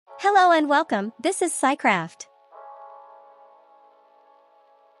Hello and welcome, this is SciCraft.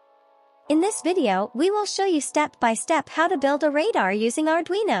 In this video, we will show you step by step how to build a radar using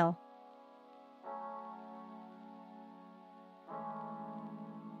Arduino.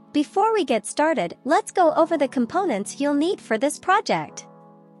 Before we get started, let's go over the components you'll need for this project.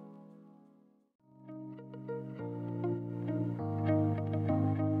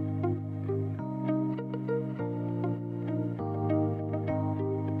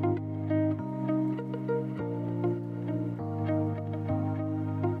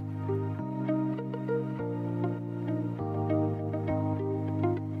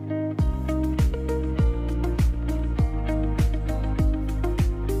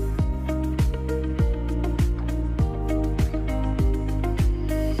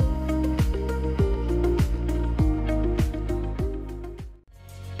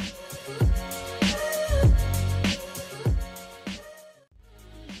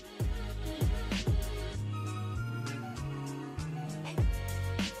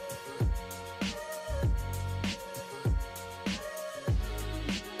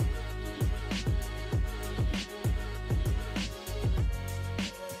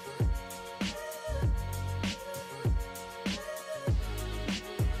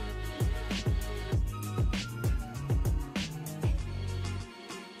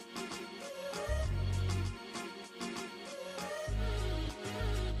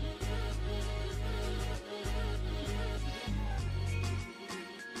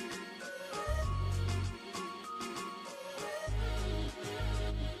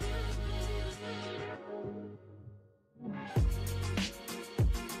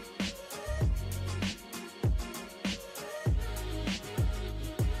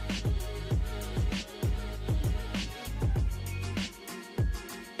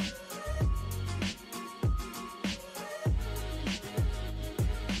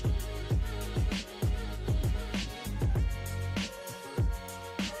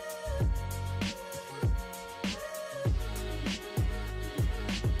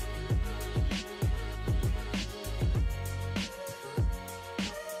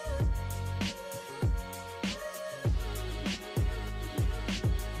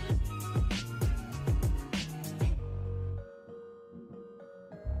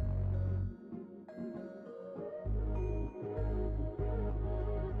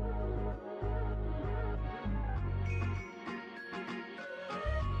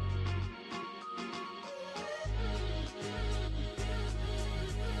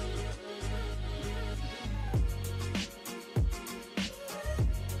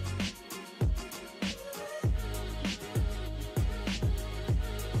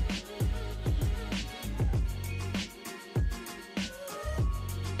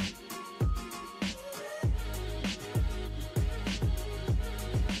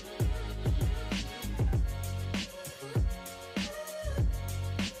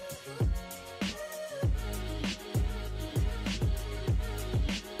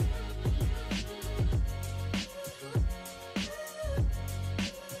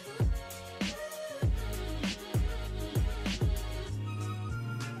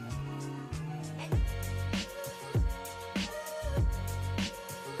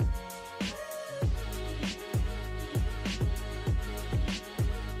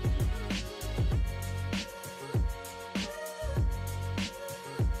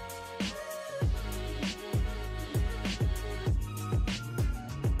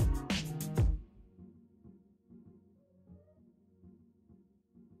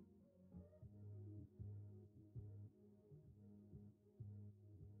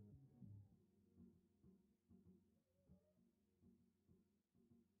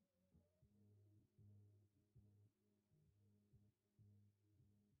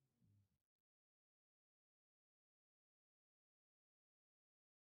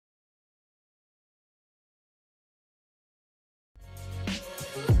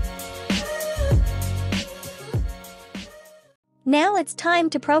 Now it's time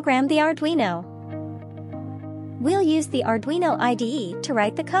to program the Arduino. We'll use the Arduino IDE to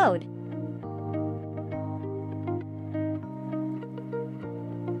write the code.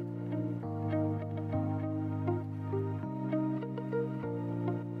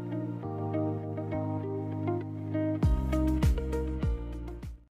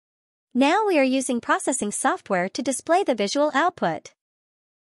 Now we are using processing software to display the visual output.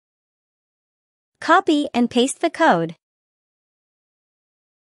 Copy and paste the code.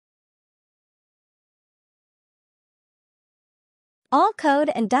 All code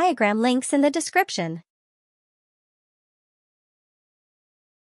and diagram links in the description.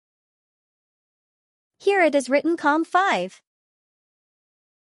 Here it is written COM5.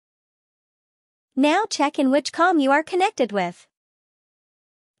 Now check in which COM you are connected with.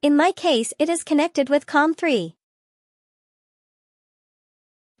 In my case, it is connected with COM 3.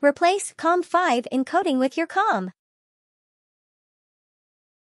 Replace COM 5 encoding with your COM.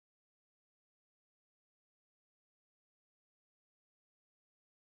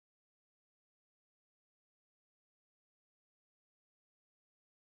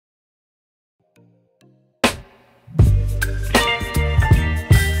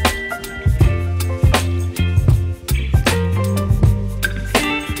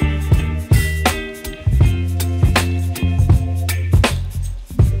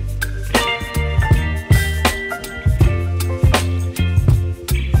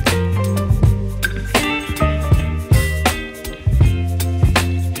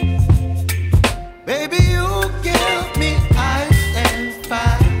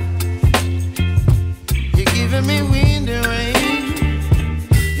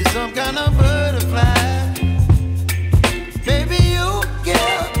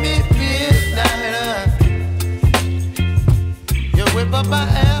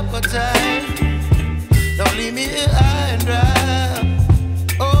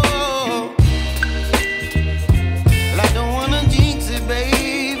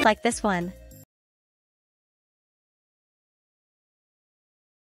 Like this one.